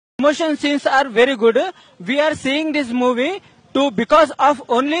Emotion scenes are very good. We are seeing this movie because of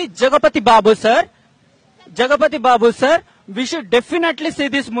only Jagapathi Babu sir. Jagapathi Babu sir, we should definitely see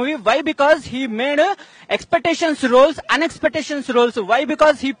this movie. Why? Because he made expectations roles, unexpectations roles. Why?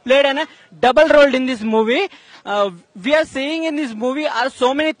 Because he played a double role in this movie. We are seeing in this movie are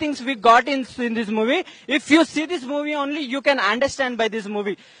so many things we got in this movie. If you see this movie only, you can understand by this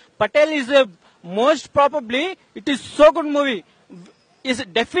movie. Patel is most probably, it is so good movie. Is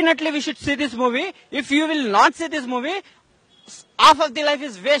definitely we should see this movie. If you will not see this movie, half of the life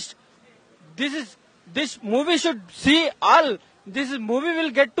is waste. This movie should see all. This movie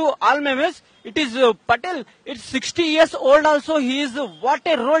will get to all members. It is Patel. It's 60 years old. Also, he is what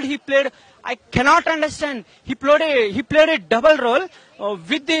a role he played. I cannot understand. He played a double role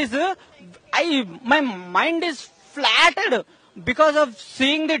with this. My mind is flattered because of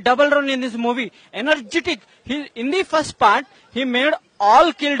seeing the double role in this movie. Energetic. In the first part, he made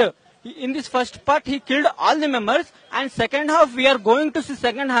all killed. In this first part, he killed all the members, and second half, we are going to see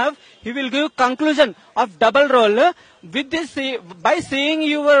second half, he will give conclusion of double role. With this, by seeing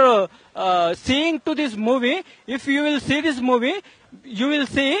seeing to this movie, if you will see this movie, you will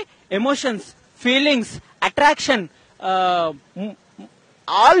see emotions, feelings, attraction, all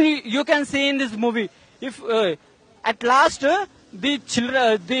you can see in this movie. If at last, the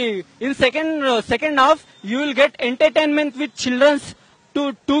children, in second half, you will get entertainment with children's.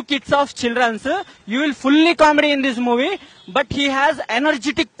 Two kids of children's. You will fully comedy in this movie, but he has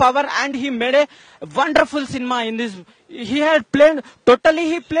energetic power and he made a wonderful cinema in this. He played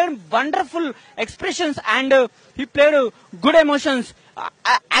wonderful expressions and he played good emotions.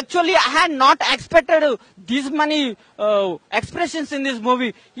 Actually, I had not expected this many expressions in this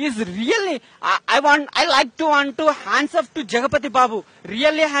movie. He's really, I want to hands up to Jagapathi Babu.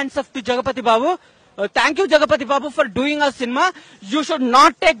 Really hands up to Jagapathi Babu. Thank you, Jagapathi Babu, for doing a cinema. You should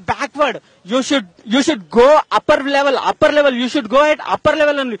not take backward. You should go upper level. You should go at upper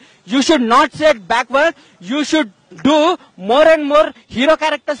level only. You should not take backward. You should do more and more hero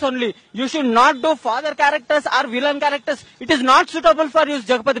characters only. You should not do father characters or villain characters. It is not suitable for you,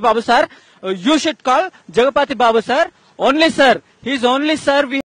 Jagapathi Babu sir. You should call Jagapathi Babu sir. Only sir. He is only sir.